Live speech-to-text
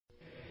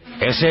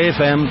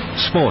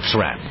SAFM Sports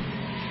Wrap.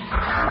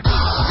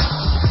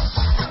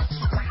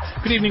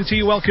 Good evening to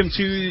you. Welcome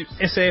to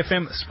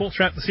SAFM Sports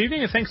Wrap this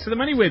evening, and thanks to the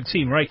MoneyWeb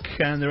team. Rake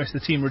and the rest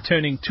of the team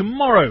returning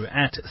tomorrow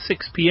at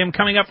 6 p.m.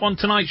 Coming up on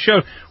tonight's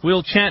show,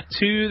 we'll chat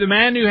to the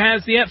man who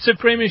has the Absa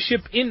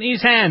Premiership in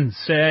his hands.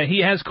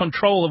 He has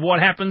control of what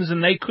happens,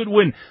 and they could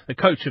win. The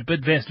coach of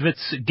Bidvest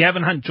Wits,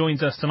 Gavin Hunt,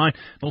 joins us tonight.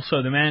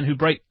 Also, the man who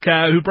broke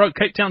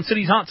Cape Town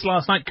City's hearts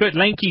last night, Kurt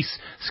Lankies,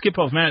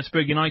 skipper of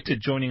Maritzburg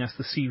United, joining us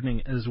this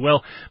evening as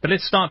well. But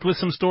let's start with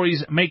some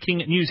stories making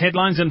news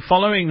headlines. And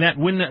following that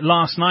win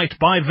last night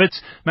by Wits,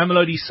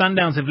 Mamelodi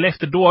Sundowns have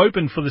left the door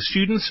open for the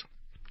students.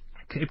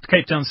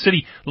 Cape Town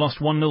City lost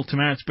 1-0 to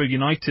Maritzburg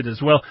United as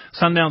well.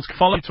 Sundowns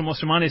follow.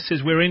 Tomas Romanes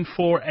says we're in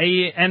for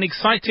an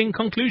exciting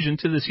conclusion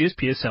to this year's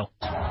PSL.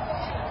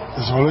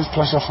 There's always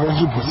pressure for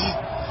everybody.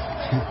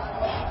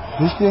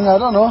 This thing, I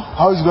don't know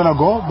how it's gonna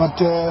go, but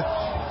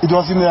it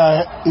was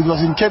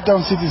in Cape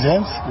Town City's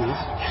hands.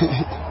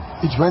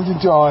 It went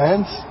into our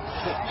hands,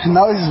 and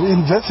now it's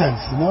in Wits'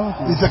 hands. You know,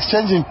 it's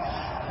exchanging.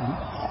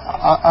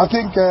 I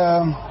think.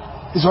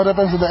 It's what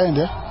happens at the end,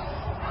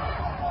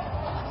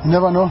 You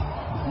never know.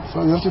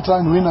 So you have to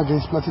try and win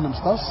against Platinum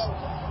Stars,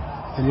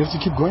 and you have to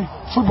keep going.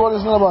 Football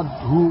is not about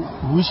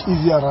which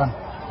easier run.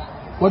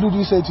 What did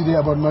you say today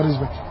about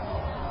Maritzburg?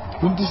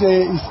 Wouldn't you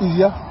say it's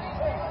easier?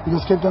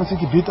 Because Cape Town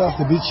City beat us,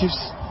 they beat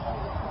Chiefs.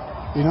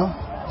 You know?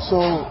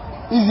 So,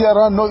 easier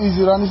run, no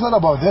easy run. It's not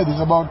about that. It's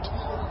about,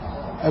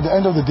 at the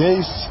end of the day,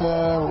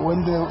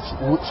 when the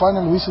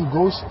final whistle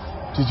goes,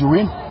 did you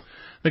win?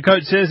 The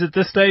coach says at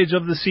this stage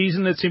of the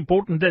season it's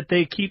important that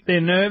they keep their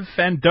nerve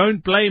and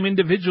don't blame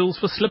individuals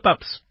for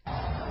slip-ups.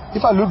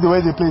 If I look the way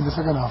they play in the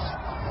second half,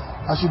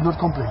 I should not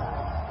complain,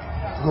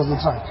 because they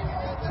tried.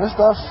 First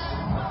half,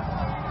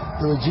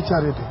 they were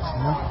jittery a bit,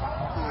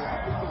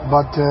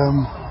 But,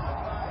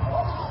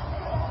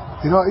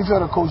 if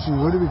you're a coach, you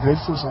got to be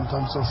grateful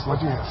sometimes of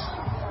what you have.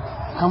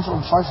 Come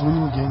from 5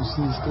 winning games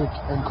in the streak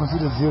and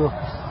consider 0,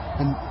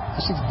 and a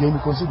 6th game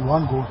you concede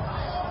 1 goal.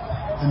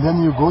 And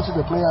then you go to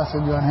the players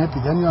and you're unhappy,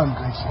 then you're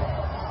ungrateful.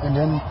 And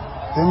then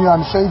you're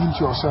unfair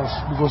into yourself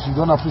because you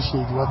don't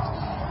appreciate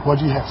what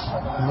you have.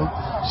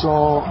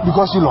 So,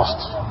 because you lost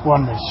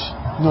one match.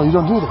 No, you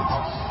don't do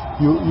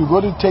that. You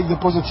got to take the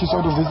positives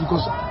out of this,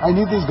 because I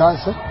need these guys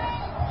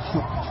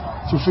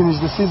to finish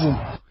the season.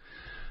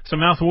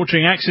 Some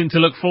mouth-watering action to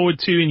look forward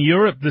to in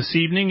Europe this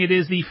evening. It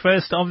is the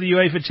first of the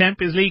UEFA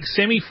Champions League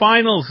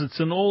semi-finals. It's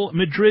an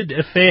all-Madrid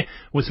affair,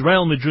 with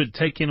Real Madrid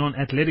taking on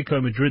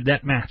Atletico Madrid.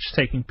 That match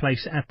taking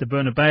place at the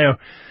Bernabeu.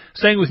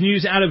 Staying with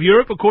news out of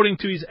Europe, according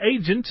to his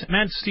agent,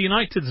 Manchester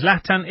United's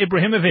Zlatan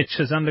Ibrahimovic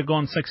has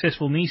undergone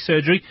successful knee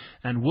surgery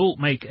and will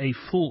make a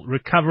full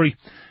recovery.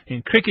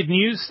 In cricket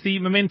news, the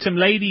Momentum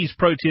Ladies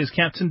Proteas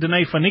captain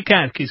Danae van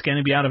Niekerk is going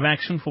to be out of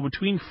action for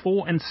between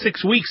 4 and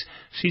 6 weeks.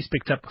 She's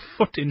picked up a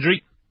foot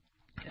injury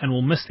and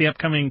will miss the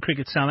upcoming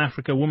Cricket South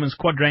Africa Women's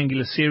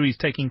Quadrangular Series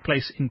taking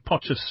place in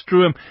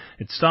Potchefstroom.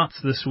 It starts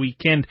this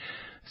weekend.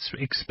 It's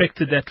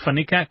expected that van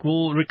Niekerk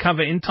will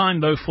recover in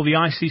time, though, for the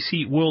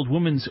ICC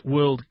Women's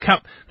World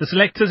Cup. The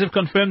selectors have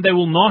confirmed they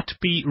will not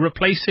be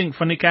replacing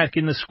van Niekerk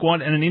in the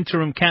squad, and an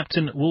interim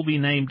captain will be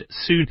named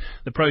soon.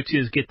 The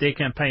Proteas get their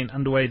campaign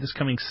underway this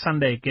coming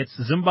Sunday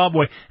against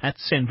Zimbabwe at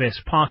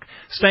Senvest Park.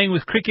 Staying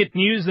with cricket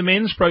news, the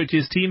men's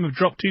Proteas team have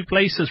dropped 2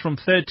 places from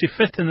 3rd to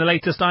 5th in the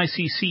latest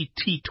ICC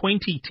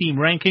T20 team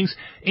rankings.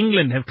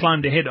 England have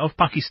climbed ahead of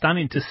Pakistan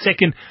into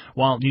 2nd,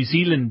 while New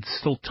Zealand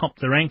still top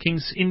the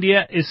rankings.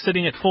 India is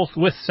sitting at 4th,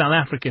 with South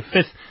Africa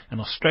 5th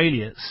and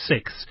Australia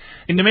 6th.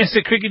 In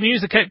domestic cricket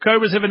news, the Cape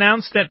Cobras have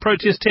announced that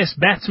Proteas Test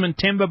batsman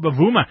Temba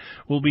Bavuma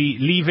will be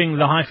leaving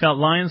the Highveld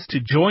Lions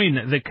to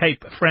join the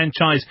Cape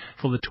franchise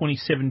for the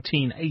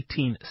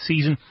 2017-18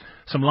 season.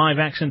 Some live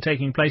action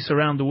taking place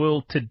around the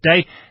world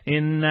today.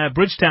 In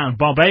Bridgetown,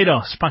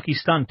 Barbados,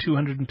 Pakistan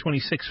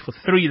 226 for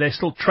 3. They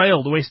still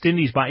trail the West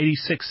Indies by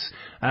 86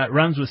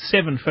 runs with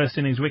 7 first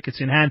innings wickets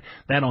in hand.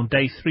 That on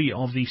day 3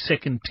 of the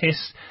second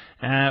test.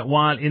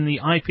 While in the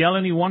IPL,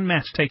 only 1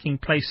 match taking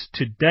place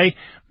today.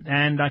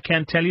 And I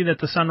can tell you that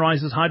the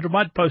Sunrisers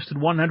Hyderabad posted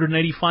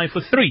 185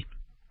 for 3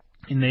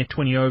 in their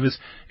 20 overs.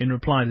 In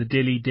reply, the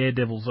Delhi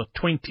Daredevils are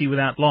 20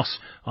 without loss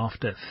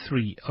after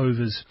 3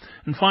 overs.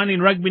 And finally,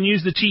 in rugby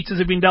news, the Cheetahs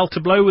have been dealt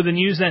a blow with the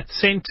news that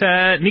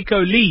centre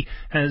Nico Lee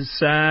has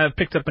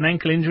picked up an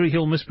ankle injury.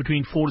 He'll miss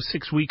between 4 to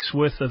 6 weeks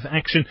worth of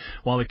action,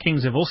 while the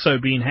Kings have also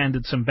been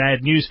handed some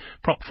bad news.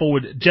 Prop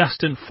forward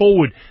Justin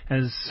Forward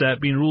has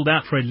been ruled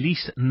out for at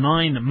least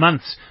 9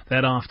 months.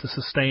 That after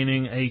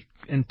sustaining a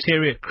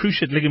anterior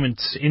cruciate ligament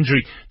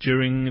injury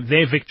during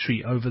their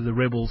victory over the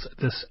Rebels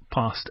this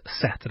past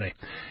Saturday.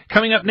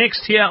 Coming up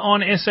next here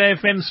on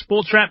SAFM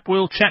Sports Wrap,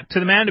 we'll chat to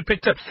the man who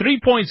picked up 3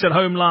 points at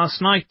home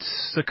last night,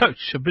 the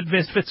coach of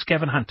Bidvest Wits,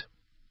 Gavin Hunt.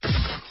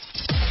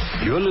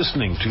 You're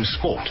listening to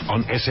Sport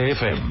on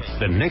SAFM,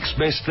 the next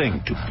best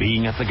thing to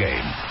being at the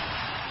game.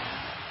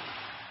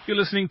 You're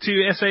listening to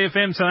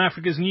SAFM, South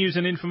Africa's news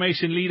and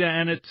information leader,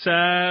 and it's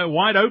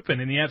wide open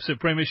in the Absa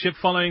Premiership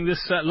following this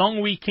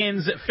long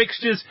weekend's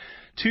fixtures.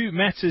 two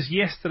matches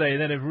yesterday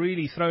that have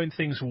really thrown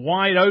things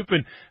wide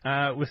open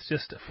with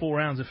just 4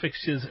 rounds of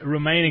fixtures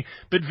remaining.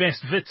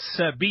 Bidvest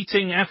Wits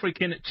beating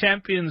African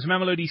champions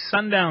Mamelodi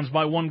Sundowns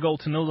by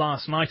 1-0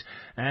 last night,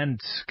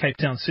 and Cape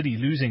Town City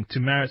losing to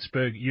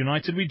Maritzburg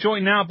United. We're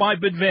joined now by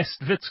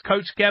Bidvest Wits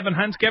coach Gavin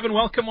Hunt. Gavin,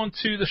 welcome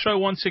onto the show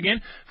once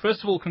again.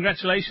 First of all,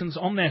 congratulations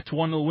on that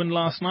 1-0 win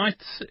last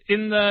night.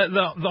 In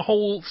the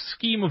whole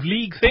scheme of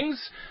league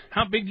things,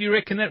 how big do you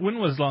reckon that win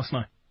was last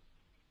night?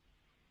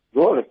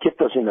 Well, it kept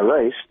us in the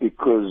race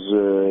because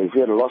if we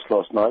had a loss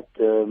last night,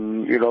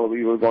 we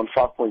would have gone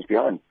 5 points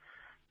behind.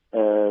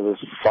 There's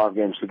 5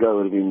 games to go. It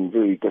would have been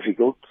very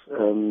difficult.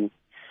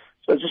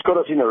 So it just got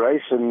us in the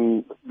race,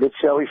 and let's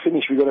see how we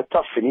finish. We've got a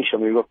tough finish. I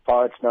mean, we've got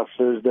Pirates now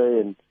Thursday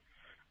and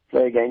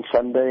play again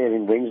Sunday and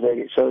then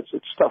Wednesday. So it's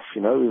tough,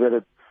 you know. We've had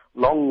a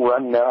long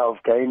run now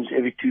of games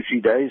every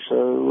 2-3 days.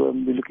 So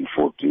we're looking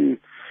forward to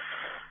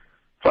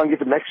try and get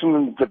the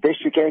maximum, the best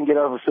we can get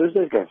out of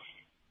Thursday's game.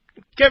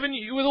 Gavin,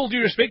 with all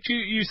due respect,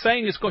 you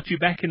saying it's got you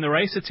back in the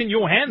race. It's in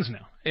your hands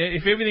now.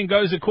 If everything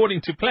goes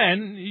according to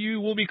plan, you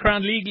will be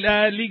crowned league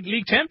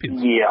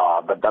champions.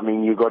 Yeah, but I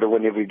mean, you've got to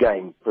win every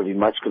game pretty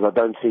much, because I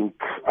don't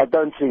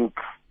think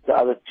the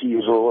other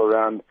teams all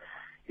around.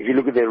 If you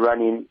look at their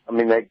running, I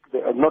mean, they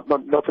not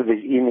that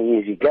there's any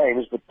easy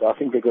games, but I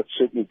think they've got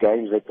certainly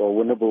games that are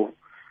winnable.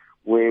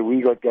 Where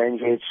we got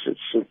games where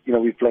it's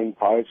we're playing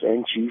Pirates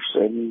and Chiefs,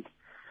 and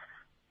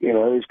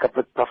there's a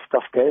couple of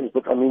tough games.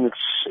 But I mean,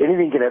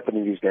 anything can happen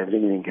in these games.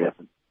 Anything can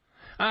happen.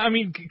 I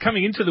mean,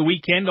 coming into the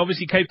weekend,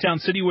 obviously Cape Town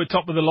City were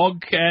top of the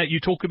log. You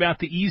talk about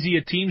the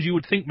easier teams. You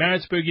would think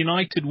Maritzburg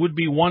United would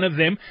be one of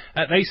them.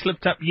 They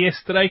slipped up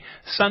yesterday.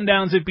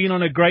 Sundowns have been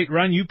on a great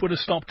run. You put a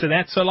stop to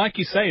that. So like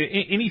you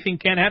say, anything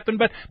can happen.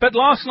 But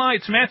last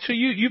night's match, are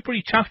you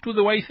pretty chuffed with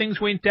the way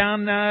things went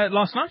down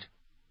last night?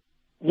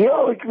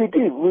 Yeah, we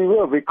did. We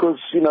were, because,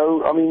 if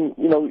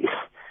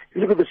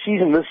you look at the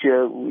season this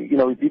year,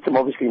 we beat them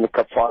obviously in the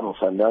cup final,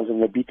 Sundowns,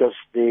 and they beat us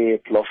there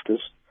at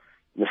Loftus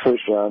in the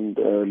first round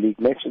league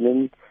match, and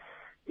then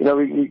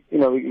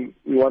we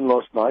won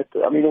last night.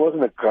 I mean, it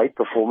wasn't a great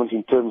performance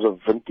in terms of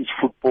vintage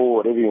football,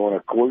 whatever you want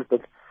to call it,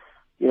 but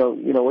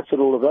what's it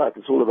all about?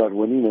 It's all about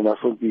winning, and I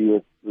thought we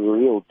were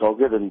real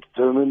dogged and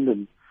determined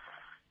and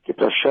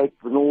kept our shape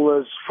and all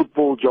those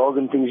football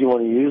jargon things you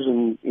want to use,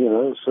 and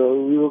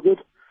so we were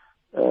good.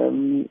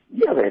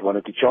 They had 1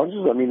 or 2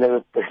 chances. I mean, they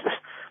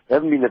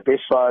haven't been the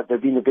best side.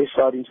 They've been the best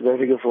side in South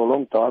Africa for a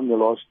long time, the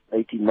last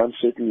 18 months,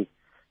 certainly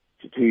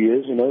to 2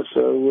 years,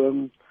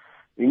 so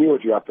we knew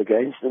what you're up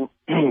against, and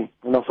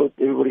I thought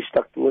everybody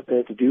stuck to what they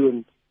had to do,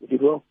 and they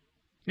did well.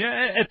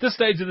 Yeah, at this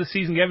stage of the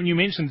season, Gavin, you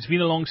mentioned it's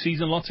been a long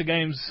season, lots of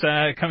games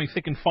coming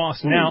thick and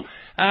fast now.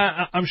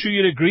 I'm sure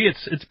you'd agree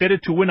it's better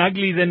to win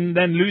ugly than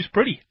lose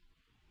pretty.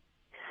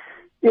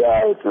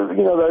 Yeah, it's,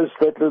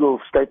 that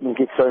little statement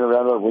gets thrown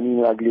around about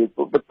winning ugly,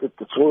 but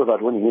it's all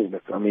about winning, isn't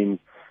it? I mean,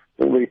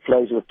 everybody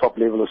plays at the top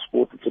level of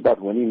sport. It's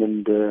about winning,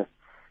 and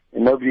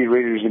nobody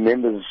really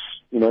remembers.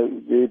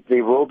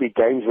 There will be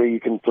games where you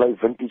can play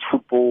vintage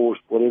football,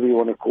 whatever you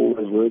want to call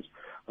those words.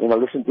 I mean, I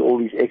listen to all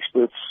these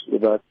experts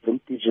about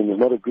vintage, and there's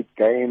not a good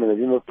game, and they've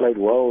never played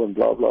well, and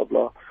blah blah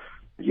blah.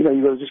 But, you've got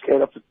to just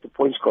add up the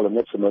points column.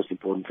 That's the most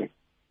important thing.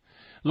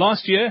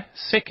 Last year,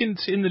 second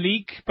in the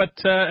league, but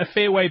a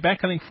fair way back.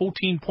 I think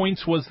 14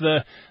 points was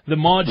the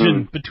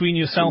margin between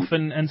yourself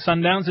and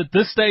Sundowns. At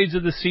this stage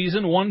of the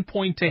season, 1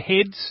 point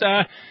ahead.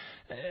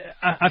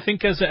 I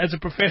think as a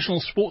professional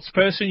sports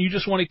person, you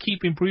just want to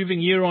keep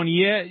improving year on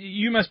year.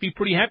 You must be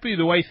pretty happy with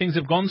the way things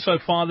have gone so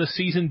far this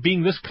season,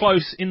 being this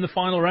close in the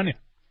final run-in.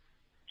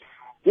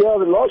 Yeah,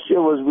 the last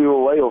year we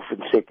were way off in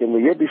second. The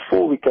year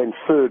before we came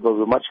third, but we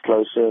were much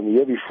closer. And the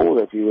year before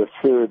that we were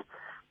third,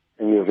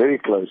 and we were very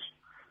close.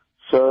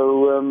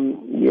 So,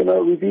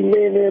 we've been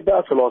there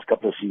about the last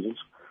couple of seasons.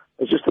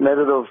 It's just a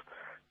matter of,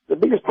 the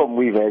biggest problem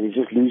we've had is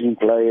just losing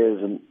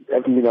players and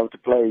haven't been able to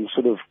play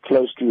sort of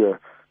close to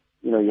your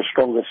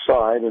strongest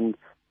side, and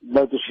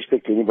no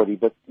disrespect to anybody,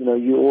 but,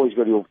 you always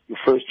got your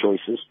first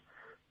choices,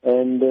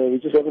 and we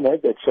just haven't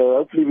had that. So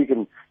hopefully we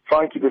can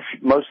try and keep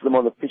most of them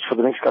on the pitch for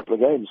the next couple of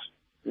games.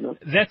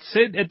 That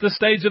said, at this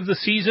stage of the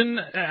season,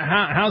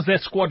 how's that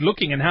squad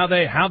looking, and how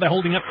they're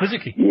holding up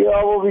physically?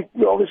 Yeah, well, we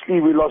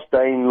lost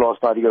Dane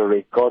last night. He got a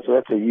red card, so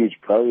that's a huge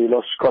blow. We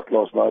lost Scott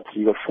last night, so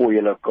he got 4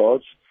 yellow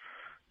cards.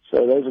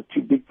 So those are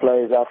 2 big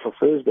players out for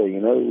Thursday.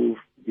 Who've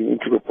been an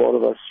integral part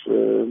of us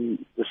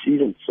this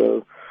season.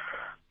 So,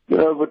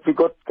 but we've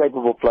got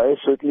capable players,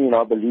 certainly, and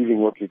I believe in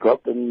what we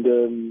got.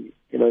 And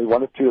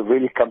 1 or 2 have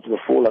really come to the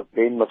fore, like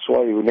Ben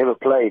Matswari, who never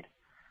played.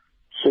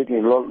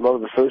 Certainly a lot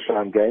of the first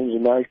round games,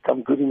 and now he's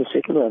come good in the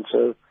second round.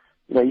 So,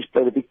 he's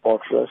played a big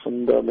part for us,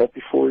 and I'm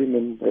happy for him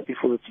and happy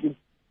for the team.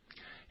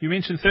 You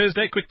mentioned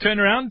Thursday, quick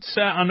turnaround.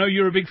 I know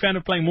you're a big fan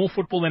of playing more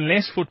football than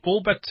less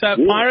football, but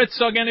Pirates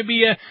are going to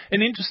be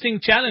an interesting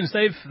challenge.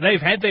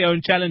 They've had their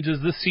own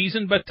challenges this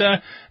season, but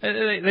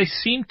they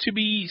seem to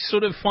be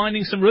sort of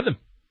finding some rhythm.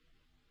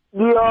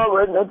 Yeah,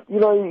 and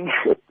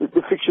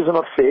the fixtures are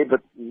not fair,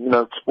 but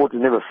sport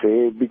is never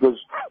fair, because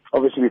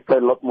obviously we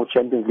played a lot more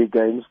Champions League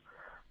games.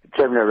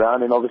 traveling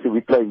around, and obviously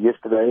we played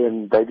yesterday,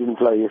 and they didn't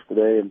play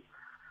yesterday, and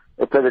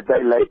they played a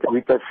day later.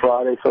 We played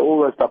Friday, so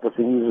all those type of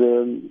things.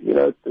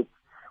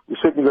 We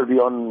certainly got to be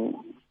on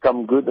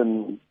come good,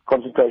 and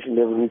concentration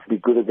level needs to be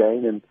good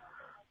again, and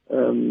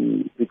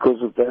because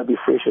they'll be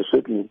fresher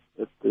certainly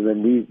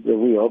than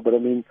we are. But I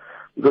mean,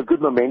 we've got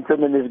good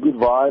momentum and there's a good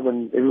vibe,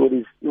 and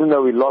everybody's, even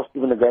though we lost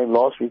even the game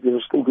last week, there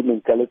was still good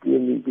mentality,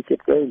 and we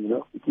kept going.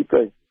 We keep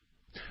going.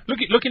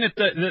 Looking at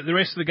the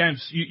rest of the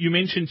games, you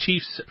mentioned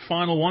Chiefs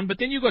final one, but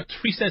then you've got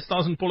Free State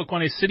Stars and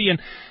Polokwane City,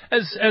 and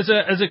as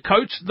a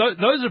coach,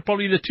 those are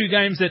probably the two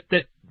games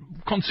that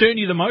concern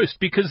you the most,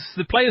 because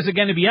the players are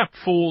going to be up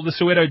for the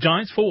Soweto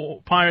Giants,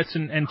 for Pirates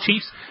and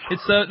Chiefs.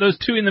 It's those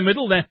two in the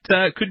middle that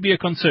could be a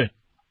concern.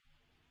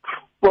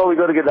 Well, we've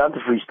got to get down to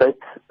Free State.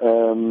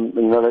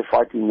 They're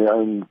fighting their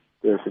own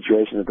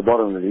situation at the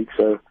bottom of the league,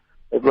 so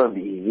it won't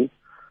be easy.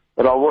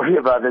 But I'll worry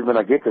about it when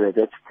I get to that.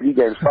 That's 3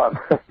 games fun.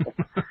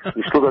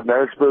 We've still got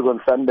Maritzburg on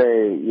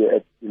Sunday,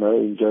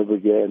 in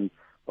Joburg, and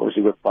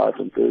obviously we've got Pirates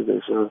on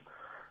Thursday. So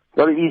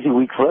not an easy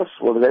week for us.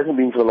 Well, it hasn't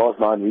been for the last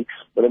 9 weeks.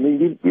 But I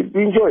mean, we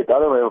enjoy it. I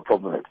don't have a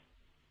problem with it.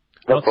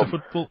 Lots of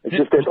football. It's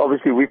just that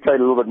obviously we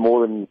played a little bit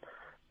more than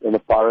the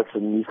Pirates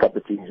and these type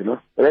of teams,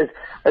 But I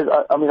say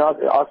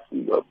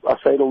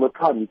it all the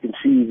time. You can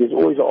see there's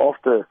always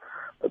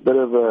a bit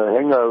of a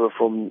hangover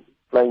from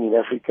playing in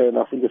Africa, and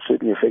I think it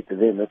certainly affected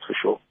them, that's for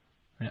sure.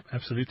 Yeah,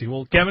 absolutely.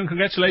 Well, Gavin,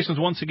 congratulations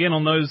once again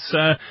on those,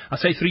 I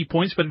say 3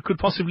 points, but it could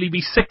possibly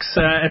be 6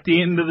 at the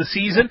end of the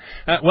season.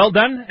 Well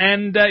done.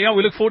 And,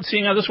 we look forward to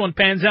seeing how this one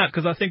pans out,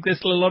 because I think there's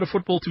still a lot of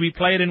football to be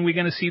played, and we're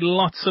going to see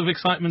lots of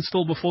excitement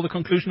still before the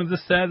conclusion of the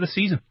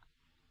season.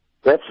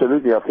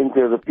 Absolutely. I think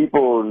the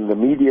people and the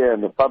media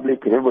and the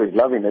public and everybody's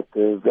loving it.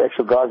 The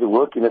actual guys who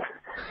work in it,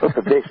 not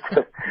the best.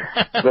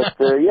 But,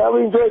 we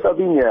enjoy it. I've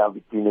been here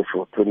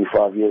for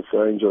 25 years,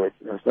 so I enjoy it.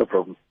 It's no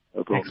problem.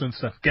 Excellent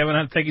stuff. Gavin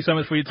Hunt, thank you so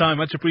much for your time.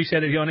 Much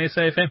appreciated here on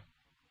SAFM.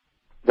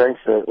 Thanks,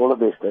 all the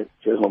best,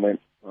 Cheers, my man.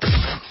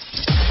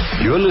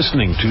 You're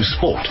listening to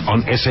Sport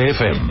on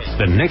SAFM,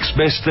 the next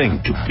best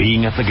thing to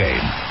being at the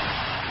game.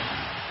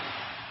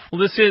 Well,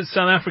 this is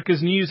South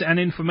Africa's news and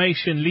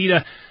information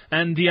leader,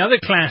 and the other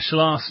clash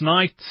last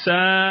night,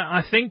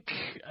 I think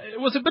it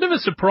was a bit of a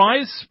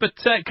surprise, but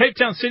Cape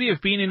Town City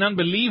have been in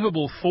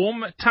unbelievable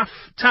form.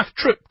 Tough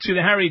trip to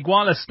the Harry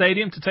Gwala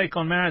Stadium to take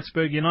on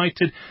Maritzburg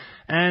United.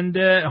 And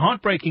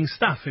heartbreaking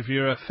stuff if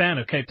you're a fan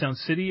of Cape Town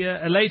City.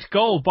 A late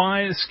goal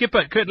by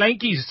skipper Kurt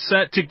Lentjies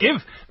to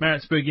give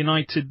Maritzburg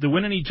United the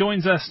win, and he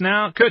joins us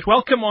now. Kurt,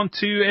 welcome on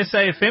to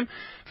SAFM.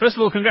 First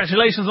of all,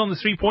 congratulations on the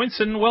 3 points,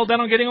 and well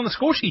done on getting on the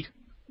score sheet.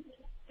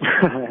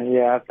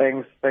 Yeah,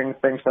 thanks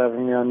for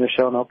having me on the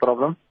show, no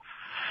problem.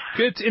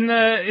 Good. In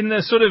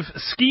the sort of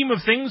scheme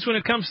of things when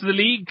it comes to the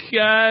league,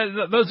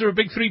 those are a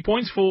big 3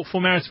 points for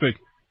Maritzburg.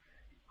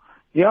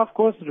 Yeah, of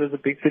course, it was a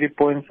big 3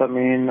 points. I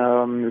mean,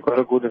 we've got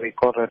a good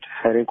record at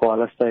Harry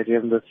Gwala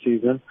Stadium this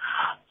season.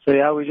 So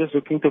yeah, we're just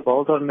looking to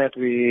build on that.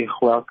 We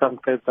welcome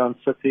Cape Town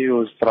City,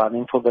 who's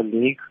running for the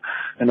league.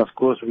 And of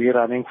course, we're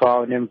running for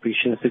our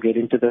ambitions to get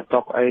into the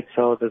top 8.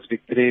 So this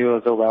victory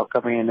was a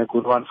welcoming and a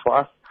good one for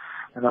us.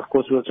 And of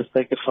course, we'll just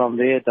take it from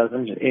there. It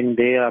doesn't end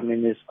there. I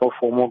mean, there's still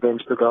 4 more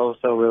games to go.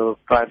 So we'll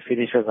try and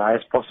finish as high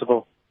as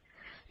possible.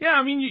 Yeah,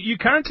 I mean, you're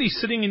currently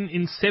sitting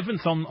in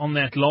 7th on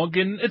that log,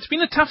 and it's been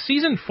a tough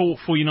season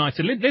for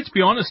United. Let's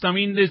be honest. I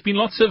mean, there's been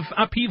lots of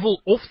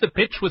upheaval off the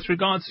pitch with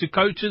regards to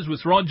coaches,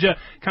 with Roger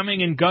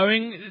coming and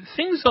going.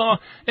 Things are,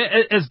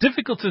 as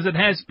difficult as it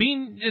has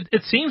been,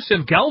 it seems to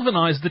have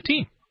galvanized the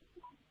team.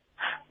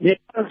 Yeah,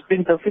 it's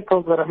been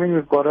difficult, but I mean,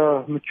 we've got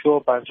a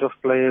mature bunch of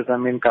players. I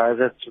mean, guys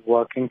that's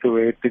working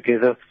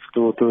together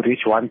to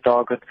reach one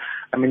target.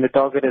 I mean, the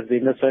target has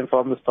been the same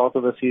from the start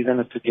of the season,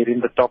 is to get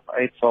in the top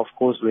 8. So, of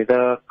course,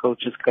 whether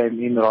coaches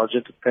came in,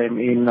 Roger came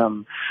in,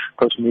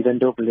 Coach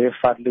Middendorp left,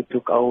 Fadlu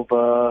took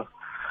over.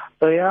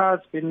 So, yeah,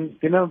 it's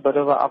been a bit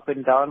of an up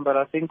and down, but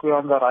I think we're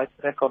on the right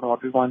track on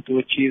what we want to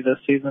achieve this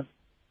season.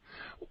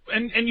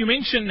 And you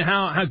mentioned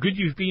how good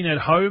you've been at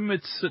home.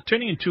 It's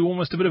turning into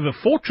almost a bit of a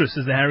fortress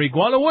as the Harry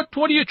Gwala. What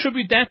do you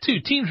attribute that to?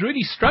 Teams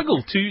really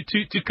struggle to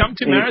come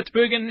to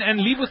Maritzburg and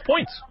leave with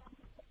points.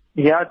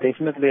 Yeah,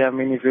 definitely. I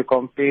mean, if you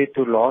compare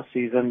to last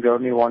season, we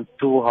only won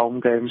 2 home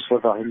games for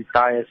the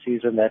entire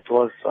season. That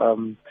helped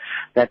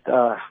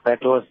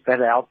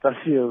us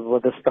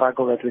with the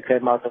struggle that we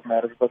came out of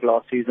Maritzburg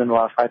last season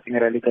while fighting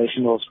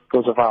relegation was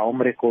because of our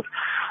home record.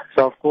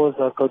 So, of course,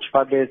 Coach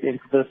Fadlu has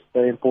emphasized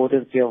the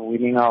importance of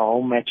winning our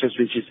home matches,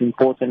 which is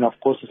important. Of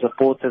course, the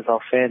supporters,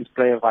 our fans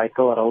play a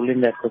vital role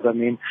in that, because, I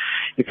mean,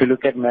 if you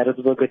look at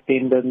Maritzburg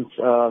attendance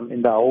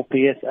in the whole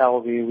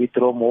PSL, we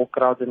draw more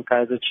crowds than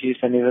Kaizer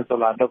Chiefs and even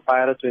Orlando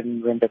Pirates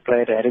when they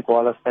play at Harry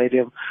Gwala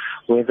Stadium.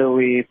 Whether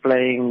we're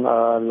playing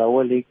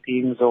lower league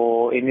teams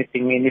or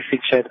anything, any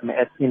fixture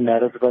in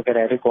Maritzburg at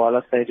Harry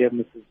Gwala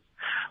Stadium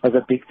was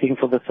a big thing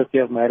for the city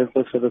of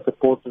Maritzburg. So the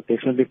supporters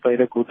definitely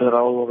played a good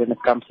role when it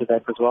comes to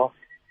that as well.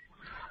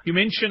 You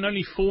mentioned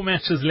only 4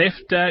 matches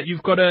left.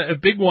 You've got a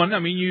big one. I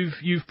mean,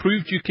 you've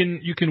proved you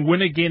can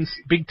win against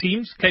big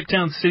teams. Cape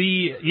Town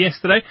City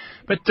yesterday,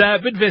 but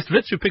Bidvest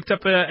Wits, who picked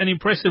up an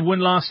impressive win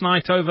last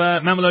night over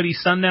Mamelodi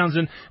Sundowns,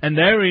 and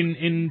they're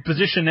in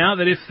position now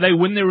that if they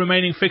win their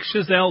remaining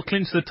fixtures, they'll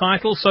clinch the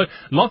title. So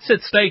lots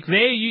at stake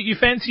there. You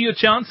fancy your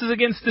chances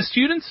against the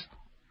Students?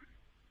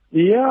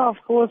 Yeah, of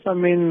course. I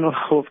mean,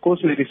 of course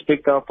we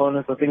respect our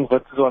opponents. I think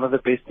Wits is one of the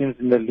best teams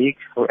in the league,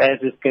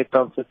 as is Cape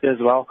Town City as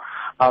well.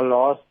 Our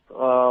last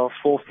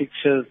 4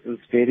 fixtures is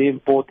very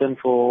important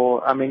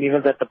for, I mean,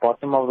 even at the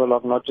bottom of the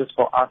log, not just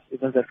for us,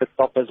 even at the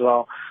top as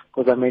well.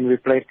 Because, I mean, we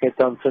played Cape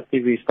Town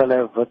City, we still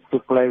have Wits to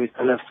play, we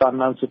still have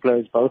Sundowns to play.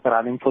 It's both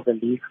running for the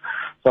league.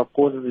 So, of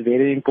course, it's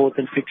very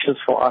important fixtures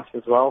for us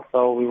as well.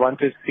 So, we want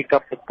to pick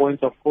up the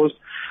points. Of course,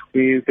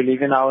 we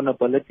believe in our own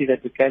ability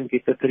that we can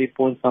get the 3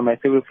 points no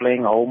matter we're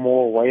playing home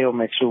or away, or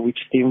make sure which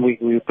team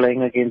we're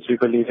playing against. We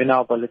believe in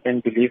our ability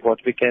and believe what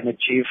we can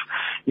achieve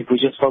if we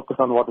just focus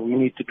on what we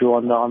need to do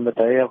on the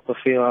day of the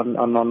field,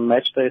 on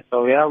match day.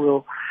 So yeah,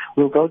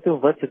 we'll go to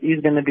Wits. It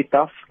is going to be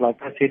tough. Like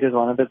I said, it's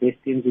one of the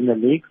best teams in the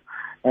league,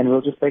 and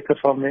we'll just take it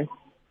from there.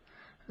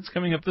 It's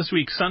coming up this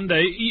week,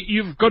 Sunday.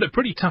 You've got a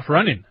pretty tough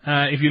run-in.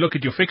 If you look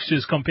at your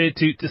fixtures compared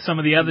to some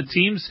of the other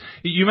teams,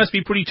 you must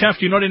be pretty chuffed.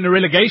 You're not in a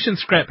relegation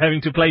scrap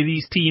having to play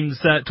these teams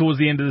towards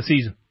the end of the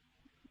season.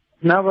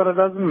 No, but it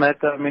doesn't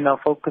matter. I mean, our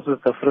focus is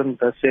different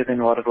this year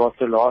than what it was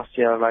the last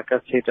year. Like I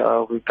said,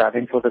 we're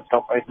gunning for the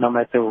top 8 no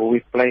matter who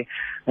we play.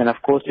 And of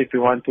course, if you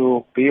want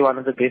to be one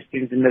of the best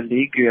teams in the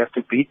league, you have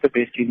to beat the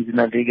best teams in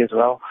the league as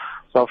well.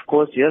 So of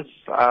course, yes,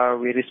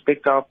 we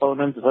respect our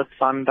opponents. With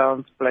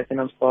Sundowns,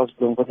 Platinum Stars,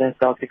 Bloemfontein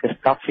Celtic is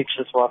tough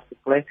fixtures for us to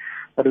play.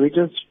 But we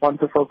just want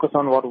to focus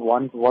on what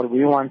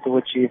we want to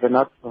achieve, and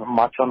not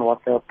much on what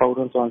the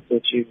opponents want to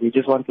achieve. We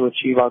just want to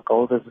achieve our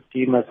goals as a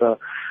team, as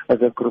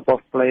a group of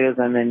players,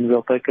 and then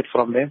we'll take it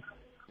from there.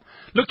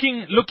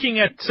 Looking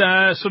at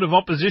sort of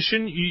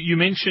opposition, you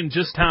mentioned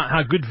just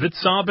how good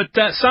Wits are, but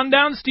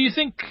Sundowns, do you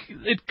think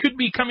it could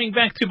be coming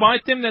back to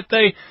bite them, that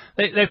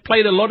they've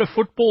played a lot of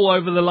football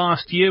over the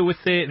last year with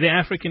their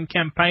African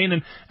campaign,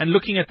 and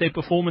looking at their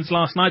performance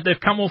last night, they've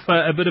come off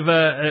a bit of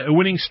a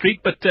winning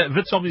streak, but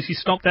Wits obviously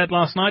stopped that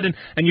last night,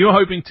 and you're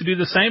hoping to do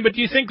the same, but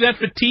do you think that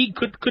fatigue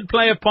could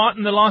play a part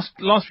in the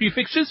last few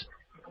fixtures?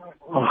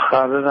 Oh,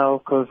 I don't know,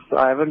 because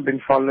I haven't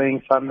been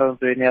following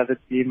Sundowns or any other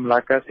team.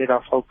 Like I said,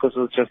 our focus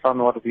was just on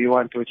what we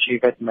want to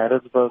achieve at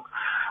Maritzburg.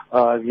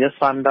 Yes,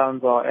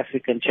 Sundowns are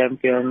African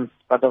champions,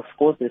 but of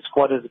course their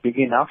squad is big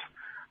enough.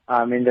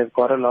 I mean, they've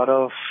got a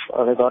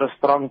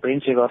strong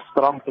bench, they've got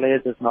strong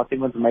players that's not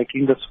even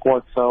making the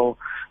squad, so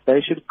they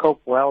should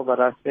cope well. But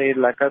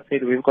like I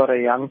said, we've got a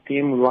young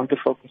team. We want to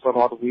focus on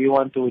what we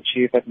want to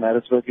achieve at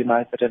Maritzburg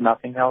United and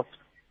nothing else.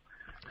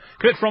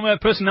 Kurt, from a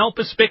personnel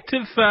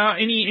perspective,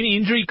 any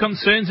injury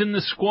concerns in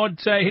the squad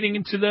heading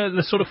into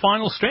the sort of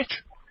final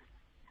stretch?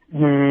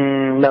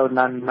 No,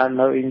 none,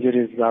 no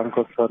injuries,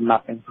 Uncle, so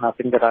nothing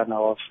that I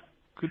know of.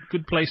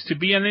 Good place to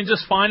be. And then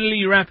just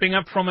finally, wrapping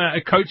up from a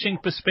coaching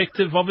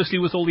perspective, obviously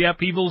with all the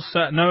upheavals,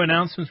 no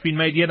announcements been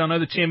made yet. I know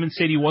the chairman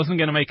said he wasn't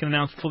going to make an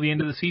announcement before the end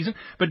of the season,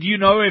 but do you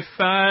know if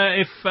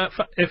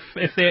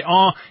there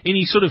are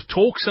any sort of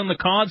talks on the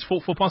cards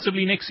for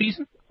possibly next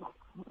season?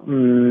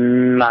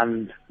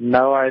 None.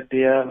 No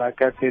idea.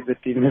 Like I said, the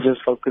team is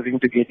just focusing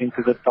to get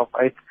into the top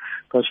 8.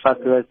 Coach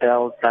Fatu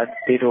that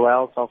did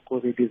well, so of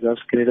course he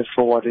deserves credit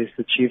for what he's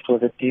achieved for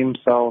the team.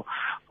 So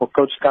for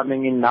coach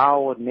coming in now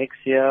or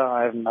next year,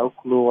 I have no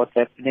clue what's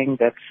happening.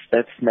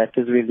 That's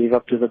matters we leave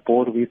up to the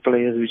board. We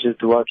players, we just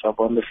do our job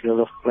on the field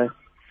of play.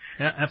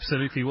 Yeah,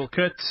 absolutely. Well,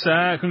 Kurt,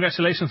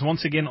 congratulations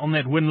once again on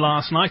that win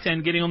last night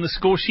and getting on the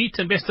score sheet,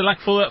 and best of luck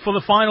for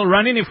the final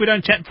run-in if we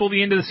don't chat before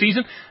the end of the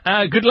season.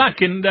 Good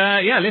luck, and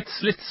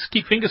let's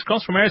keep fingers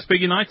crossed for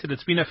Maritzburg United.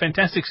 It's been a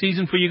fantastic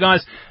season for you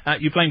guys.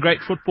 You're playing great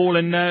football,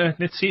 and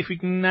let's see if we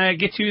can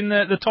get you in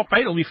the top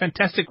 8. It'll be a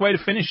fantastic way to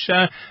finish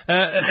a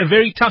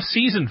very tough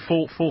season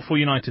for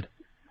United.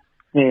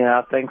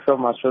 Yeah, thanks so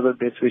much for the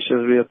best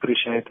wishes. We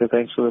appreciate it.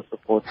 Thanks for the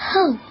support.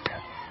 Hope.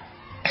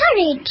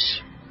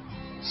 Courage.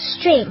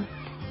 Strength.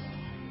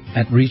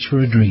 At Reach for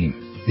a Dream,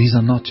 these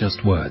are not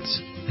just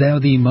words. They are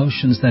the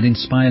emotions that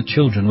inspire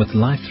children with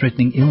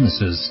life-threatening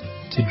illnesses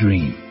to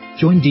dream.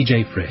 Join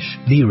DJ Fresh,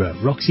 Lira,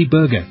 Roxy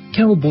Berger,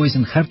 Carol Boys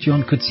and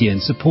Gert-Jan Coetzee in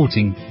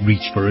supporting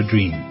Reach for a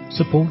Dream.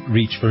 Support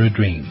Reach for a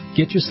Dream.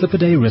 Get your Slipper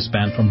Day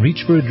wristband from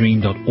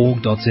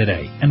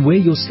reachforadream.org.za and wear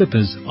your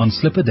slippers on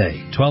Slipper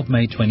Day, 12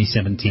 May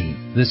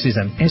 2017. This is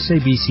an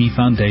SABC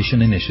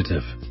Foundation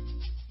initiative.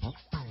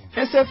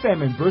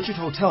 SFM and Birchwood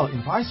Hotel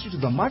invites you to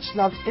the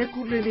much-loved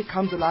Ekurhuleni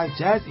Comes Alive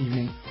Jazz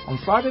Evening on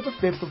Friday the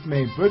 5th of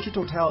May in Birchwood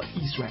Hotel,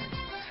 East Rand.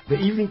 The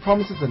evening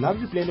promises a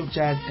lovely blend of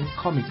jazz and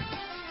comedy.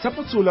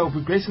 Tapatsula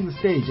will be gracing the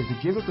stage as he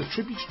gives us a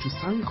tribute to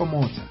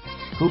Sankamota.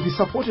 He will be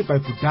supported by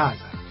Budaza,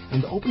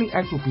 and the opening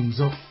act will be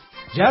Nzo.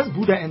 Jazz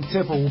Buddha and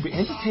Tepo will be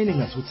entertaining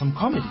us with some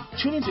comedy.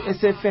 Tune into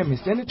SFM and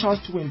stand a chance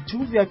to win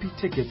 2 VIP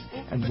tickets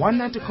and 1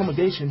 night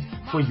accommodation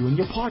for you and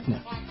your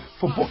partner.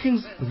 For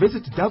bookings,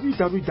 visit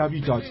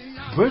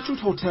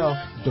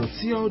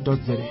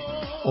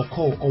www.virtualhotel.co.za or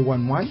call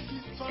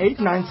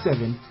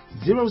 011-897-0000.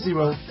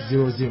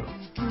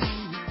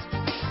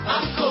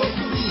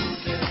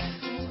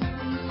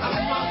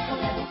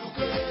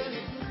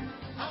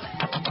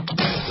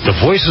 The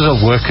voices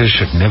of workers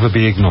should never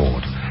be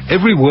ignored.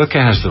 Every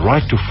worker has the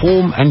right to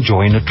form and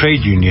join a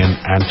trade union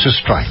and to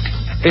strike.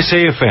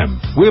 SAFM,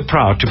 we're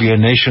proud to be a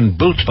nation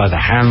built by the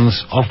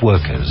hands of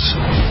workers.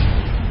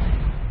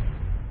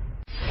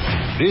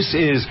 This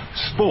is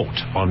Sport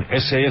on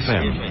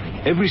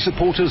SAFM, every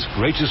supporter's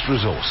greatest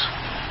resource.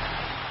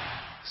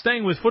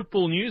 Staying with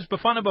football news,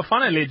 Bafana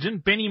Bafana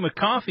legend Benny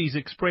McCarthy's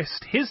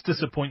expressed his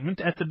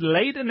disappointment at the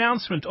delayed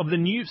announcement of the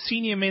new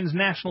senior men's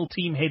national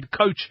team head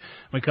coach.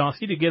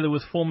 McCarthy, together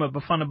with former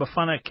Bafana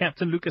Bafana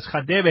captain Lucas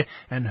Radebe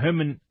and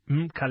Herman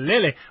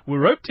Mkalele, were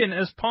roped in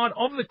as part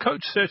of the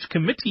coach search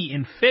committee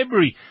in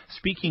February.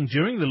 Speaking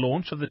during the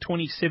launch of the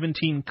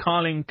 2017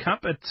 Carling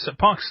Cup at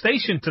Park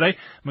Station today,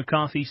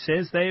 McCarthy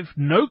says they have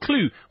no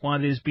clue why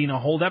there's been a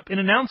hold-up in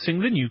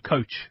announcing the new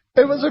coach.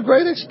 It was a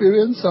great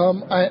experience.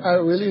 I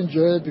really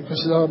enjoyed it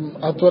because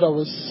I thought I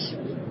was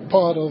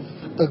part of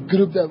a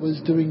group that was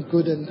doing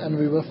good and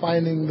we were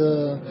finding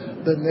the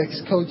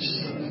next coach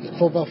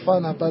for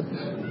Bafana. But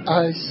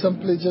I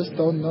simply just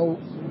don't know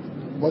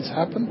what's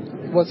happened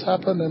and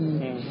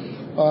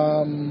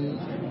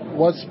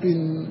what's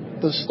been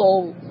the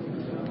stall,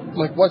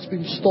 like what's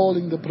been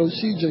stalling the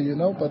procedure,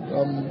 But,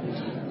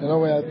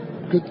 we had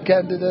good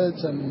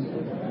candidates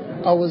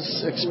and I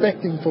was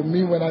expecting for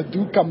me when I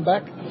do come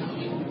back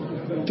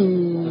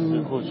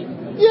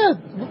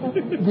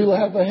we'll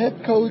have a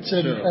head coach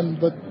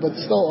but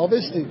still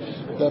obviously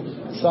the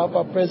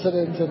SAPA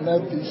president and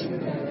that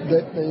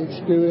they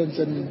experience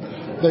and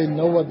they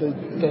know what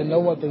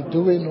they're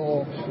doing,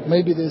 or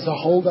maybe there's a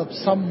hold up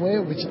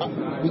somewhere which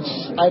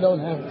I don't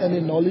have any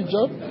knowledge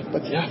of.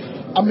 But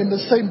I'm in the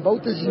same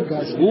boat as you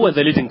guys. Who were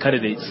the leading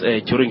candidates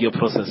during your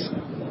process?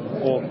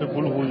 Or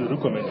people who you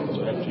recommended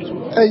to have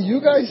to. Hey, you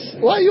guys,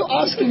 why are you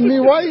asking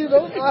me? Why you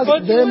don't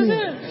ask them?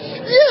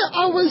 Yeah,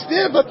 I was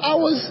there, but I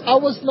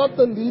was not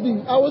a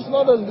leading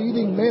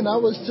man. I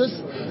was just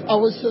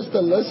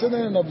a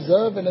listener and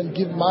observer and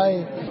give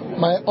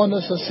my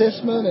honest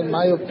assessment and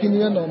my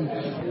opinion on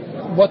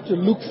what to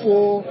look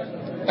for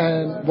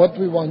and what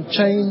we want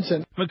change.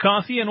 And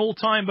McCarthy, an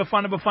all-time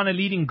Bafana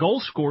leading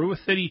goal scorer with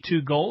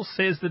 32 goals,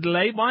 says the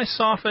delay by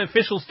SAFA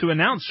officials to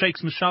announce Sheikh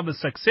Mashaba's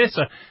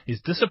successor is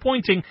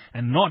disappointing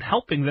and not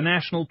helping the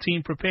national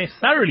team prepare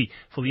thoroughly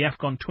for the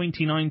AFCON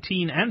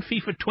 2019 and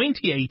FIFA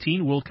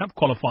 2018 World Cup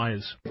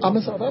qualifiers. I'm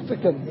a South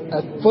African.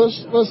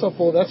 First of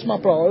all, that's my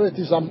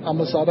priorities. I'm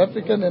a South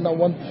African and I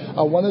want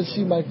to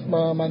see my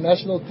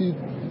national team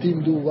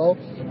do well.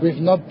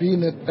 We've not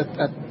been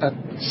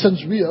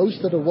since we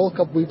hosted the World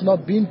Cup, we've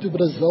not been to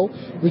Brazil,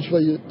 which were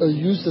a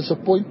huge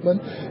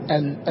disappointment,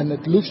 and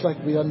it looks like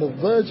we're on the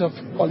verge of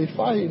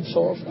qualifying.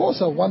 So, of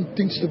course, I want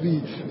things to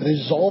be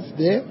resolved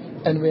there,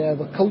 and we have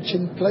a coach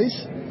in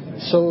place,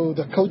 so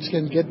the coach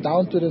can get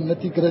down to the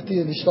nitty-gritty,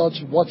 and he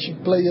starts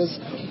watching players,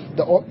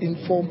 the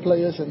informed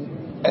players,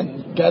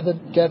 and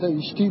gather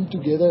his team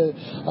together,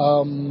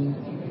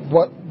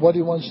 what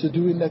he wants to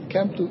do in that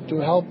camp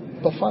to help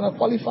Bafana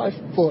qualify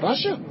for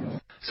Russia.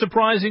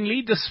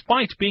 Surprisingly,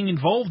 despite being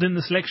involved in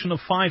the selection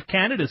of 5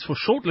 candidates for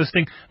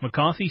shortlisting,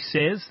 McCarthy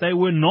says they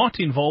were not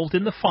involved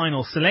in the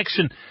final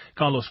selection.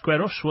 Carlos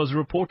Queiroz was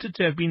reported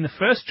to have been the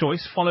first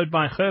choice, followed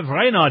by Hervé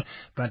Renard,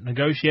 but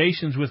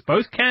negotiations with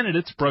both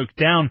candidates broke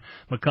down.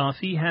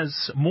 McCarthy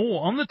has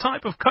more on the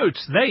type of coach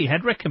they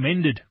had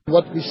recommended.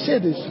 What we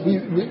said is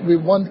we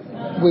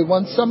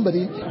want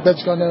somebody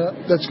that's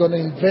gonna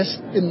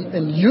invest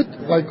in youth.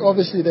 Like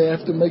obviously they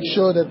have to make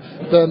sure that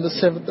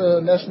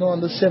the national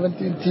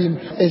under-17 team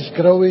is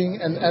growing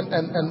and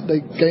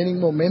they're gaining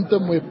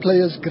momentum where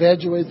players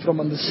graduate from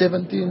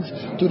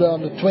under-17s to the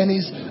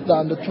under-20s. The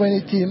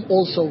under-20 team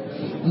also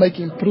make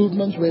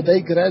improvements where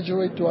they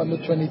graduate to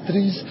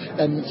under-23s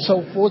and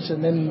so forth,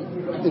 and then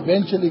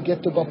eventually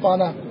get to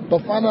Bafana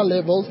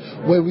levels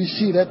where we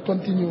see that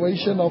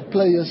continuation of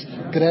players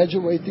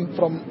graduating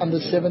from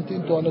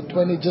under-17 to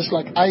under-20 just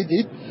like I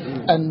did,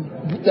 and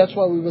that's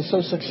why we were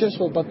so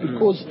successful. But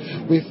because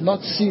we've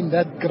not seen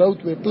that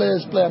growth where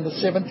players play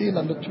under-17,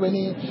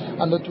 under-20,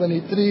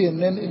 under-23 and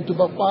then into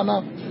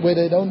Bafana where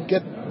they don't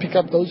pick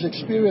up those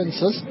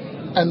experiences,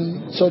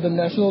 and so the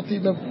national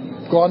team have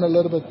gone a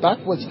little bit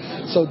backwards.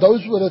 So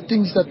those were the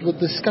things that were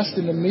discussed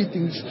in the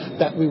meetings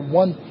that we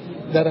want,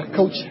 that a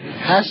coach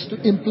has to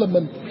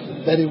implement,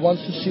 that he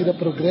wants to see the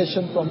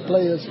progression from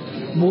players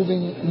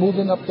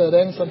moving up the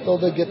ranks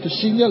until they get to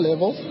senior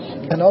levels.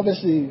 And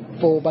obviously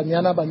for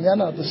Banyana,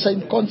 the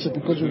same concept,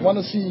 because we want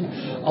to see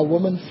our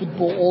women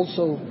football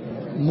also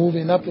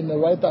moving up in the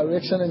right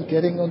direction and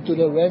getting onto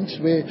the ranks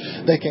where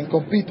they can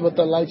compete with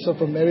the likes of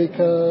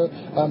America,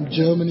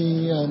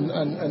 Germany and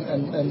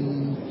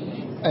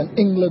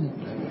England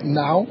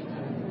now.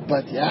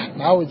 But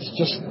now it's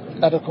just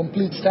at a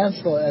complete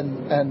standstill,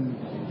 and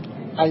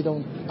I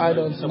don't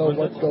know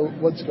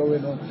what's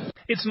going on.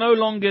 It's no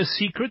longer a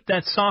secret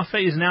that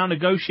SAFA is now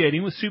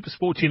negotiating with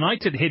SuperSport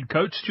United head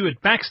coach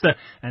Stuart Baxter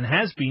and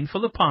has been for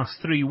the past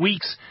 3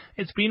 weeks.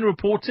 It's been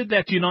reported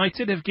that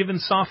United have given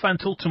SAFA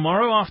until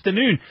tomorrow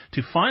afternoon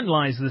to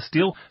finalise this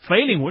deal,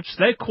 failing which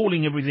they're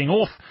calling everything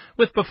off.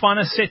 With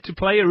Bafana set to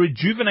play a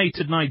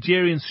rejuvenated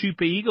Nigerian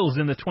Super Eagles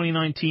in the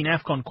 2019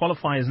 AFCON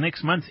qualifiers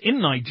next month in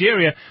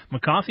Nigeria,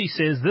 McCarthy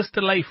says this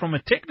delay from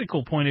a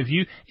technical point of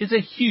view is a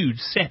huge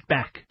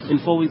setback. In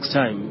 4 weeks'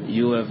 time,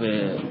 you have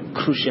a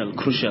crucial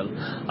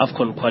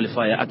AFCON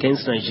qualifier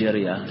against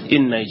Nigeria,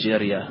 in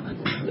Nigeria.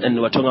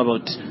 And we're talking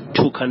about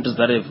 2 countries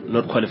that have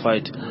not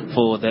qualified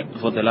for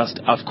the last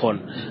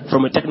AFCON.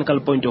 From a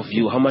technical point of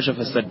view, how much of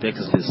a setback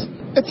is this?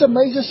 It's a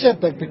major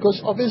setback because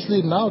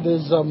obviously now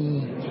there's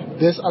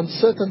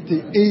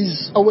uncertainty.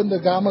 Is Owen Da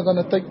Gama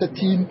going to take the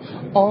team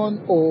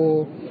on,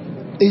 or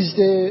is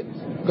there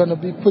going to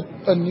be put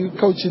a new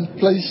coach in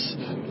place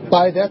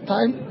by that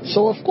time?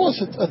 So of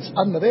course it's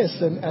unrest,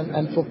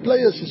 and for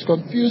players it's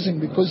confusing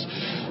because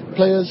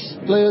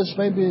players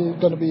maybe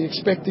going to be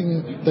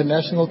expecting the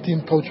national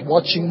team coach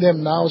watching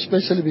them now,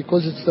 especially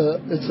because it's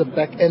the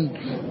back end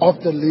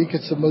of the league.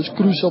 It's the most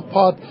crucial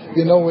part,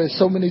 where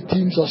so many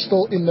teams are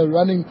still in the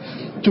running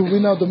to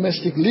win our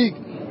domestic league,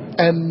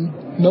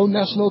 and no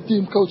national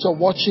team coach are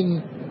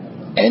watching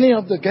any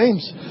of the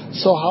games.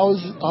 So how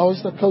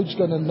is the coach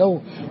going to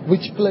know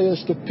which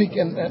players to pick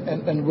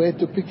and where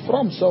to pick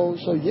from? So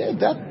yeah,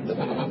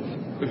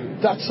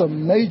 that's a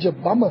major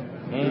bummer,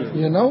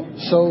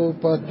 So,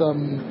 but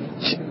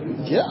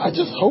yeah, I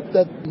just hope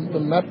that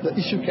the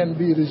issue can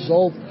be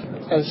resolved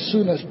as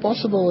soon as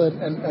possible,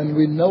 and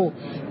we know,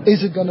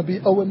 is it going to be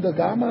Owen Da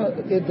Gama?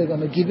 If they're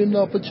going to give him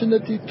the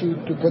opportunity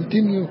to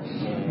continue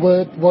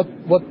with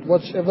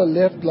what's ever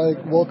left,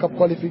 like World Cup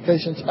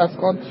qualifications,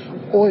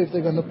 AFCON, or if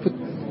they're going to put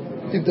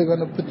in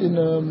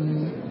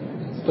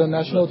the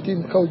national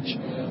team coach,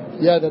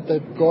 that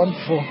they've gone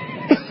for.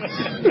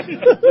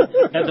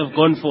 That they've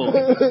gone for.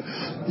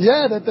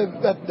 Yeah, that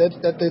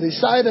they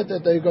decided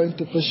that they're going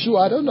to pursue.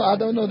 I don't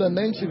know the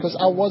names because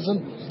I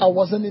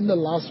wasn't in the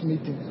last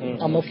meeting.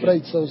 I'm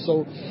afraid.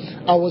 So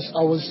I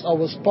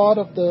was part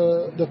of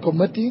the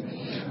committee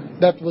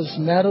that was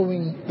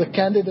narrowing the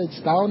candidates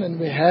down, and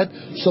we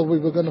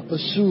were going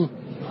to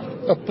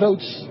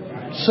approach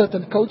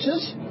certain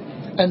coaches,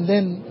 and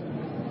then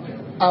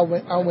I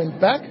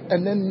went back,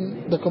 and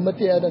then the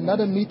committee had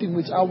another meeting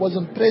which I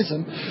wasn't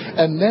present,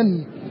 and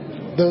then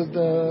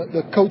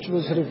the coach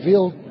was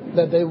revealed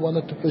that they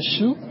wanted to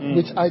pursue,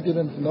 which I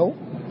didn't know.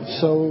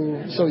 So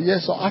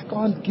I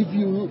can't give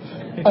you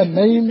a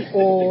name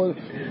or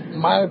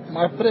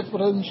my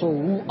preference or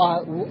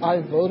who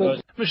I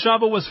voted.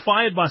 Mashaba was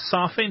fired by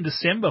SAFA in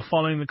December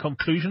following the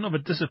conclusion of a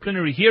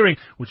disciplinary hearing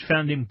which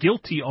found him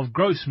guilty of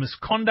gross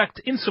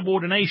misconduct,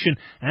 insubordination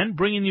and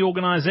bringing the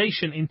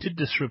organisation into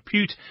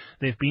disrepute.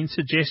 There have been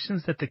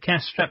suggestions that the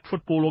cash-strapped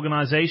football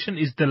organisation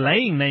is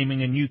delaying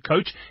naming a new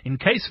coach in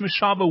case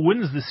Mashaba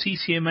wins the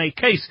CCMA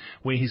case,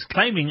 where he's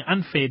claiming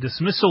unfair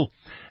dismissal.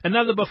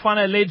 Another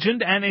Bafana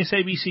legend and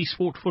SABC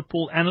Sport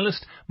football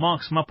analyst,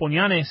 Marks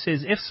Maponyane,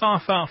 says if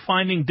SAFA are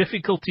finding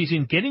difficulties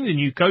in getting the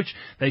new coach,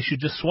 they should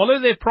just swallow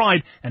their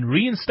pride and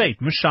reinstate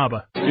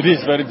Mashaba. It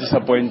is very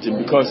disappointing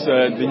because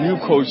the new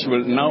coach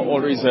will now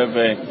always have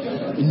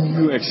a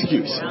new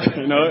excuse,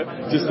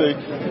 to say,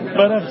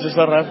 but I've just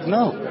arrived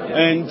now.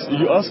 And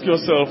you ask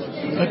yourself,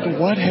 but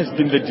what has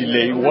been the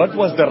delay? What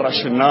was the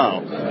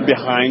rationale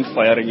behind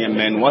firing a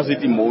man? Was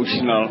it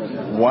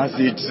emotional? Was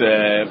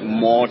it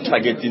more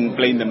targeting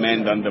playing the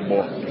man than the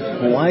ball?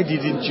 Why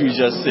didn't you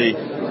just say,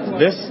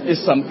 this is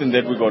something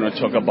that we're going to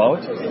talk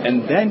about,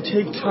 and then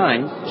take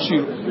time to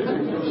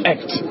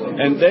act,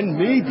 and then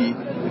maybe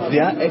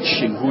their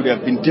action would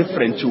have been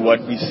different to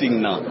what we're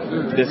seeing now,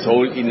 this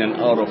whole in and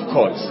out of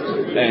courts,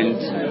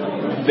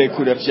 and they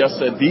could have just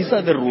said, these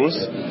are the rules,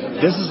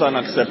 this is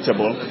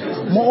unacceptable.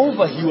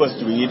 Moreover, he was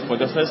doing it for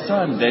the first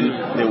time. Then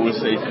they will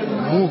say,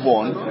 move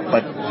on,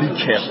 but be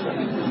careful.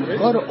 You've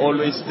got to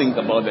always think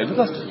about that,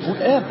 because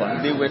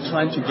whoever they were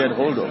trying to get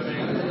hold of,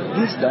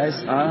 these guys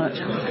are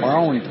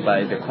bound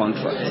by the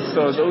contracts.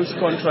 So those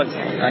contracts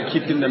are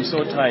keeping them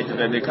so tight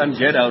that they can't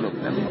get out of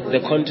them.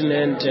 The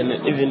continent and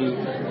even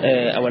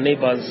our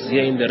neighbors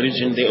here in the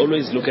region, they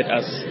always look at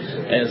us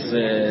as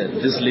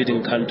this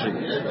leading country.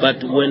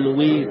 But when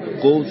we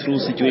go through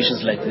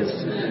situations like this,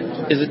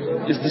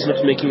 is this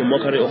not making a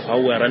mockery of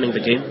how we are running the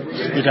game?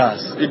 It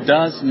does. It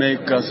does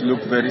make us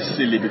look very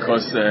silly,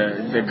 because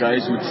the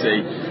guys would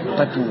say,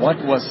 but what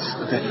was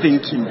the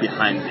thinking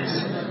behind this?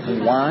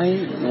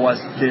 Why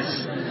was this,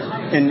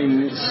 and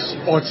in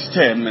sports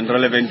term and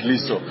relevantly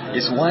so,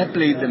 is why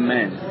play the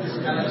man,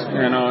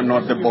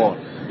 not the ball.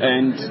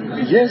 And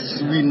yes,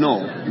 we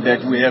know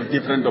that we have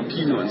different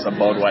opinions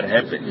about what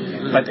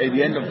happened, but at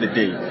the end of the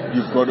day,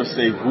 you've got to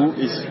say, who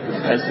is the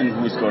person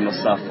who is going to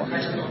suffer?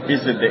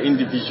 Is it the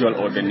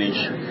individual or the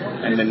nation?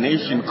 And the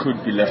nation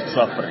could be left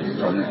suffering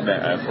from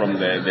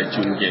the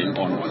June game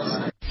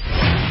onwards.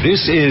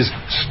 This is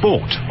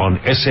Sport on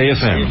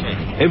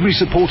SAFM, every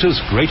supporter's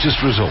greatest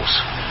resource.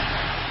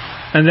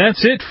 And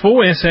that's it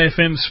for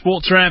SAFM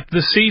Sports Wrap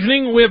this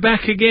evening. We're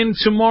back again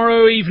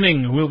tomorrow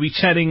evening. We'll be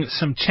chatting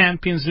some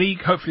Champions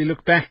League. Hopefully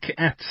look back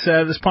at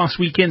this past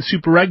weekend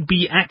Super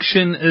Rugby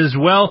action as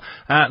well.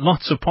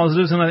 Lots of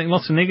positives and I think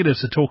lots of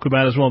negatives to talk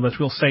about as well, but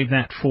we'll save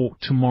that for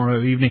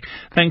tomorrow evening.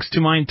 Thanks to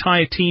my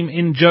entire team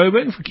in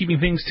Joburg for keeping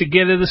things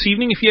together this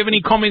evening. If you have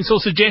any comments or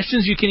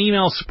suggestions, you can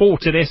email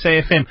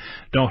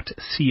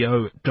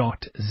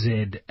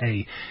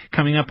sport@safm.co.za.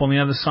 Coming up on the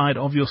other side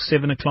of your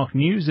 7 o'clock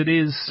news, it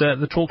is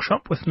the Talk Shop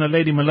with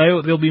Naledi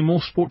Maleo. There'll be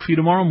more sport for you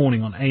tomorrow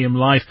morning on AM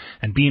Live,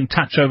 and be in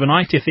touch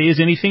overnight. If there is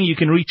anything, you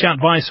can reach out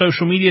via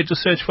social media.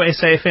 Just search for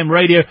SAFM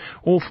Radio,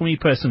 or for me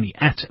personally,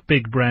 at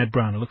Big Brad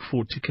Brown. I look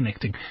forward to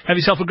connecting. Have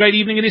yourself a great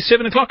evening. It is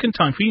 7 o'clock and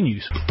time for your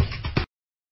news.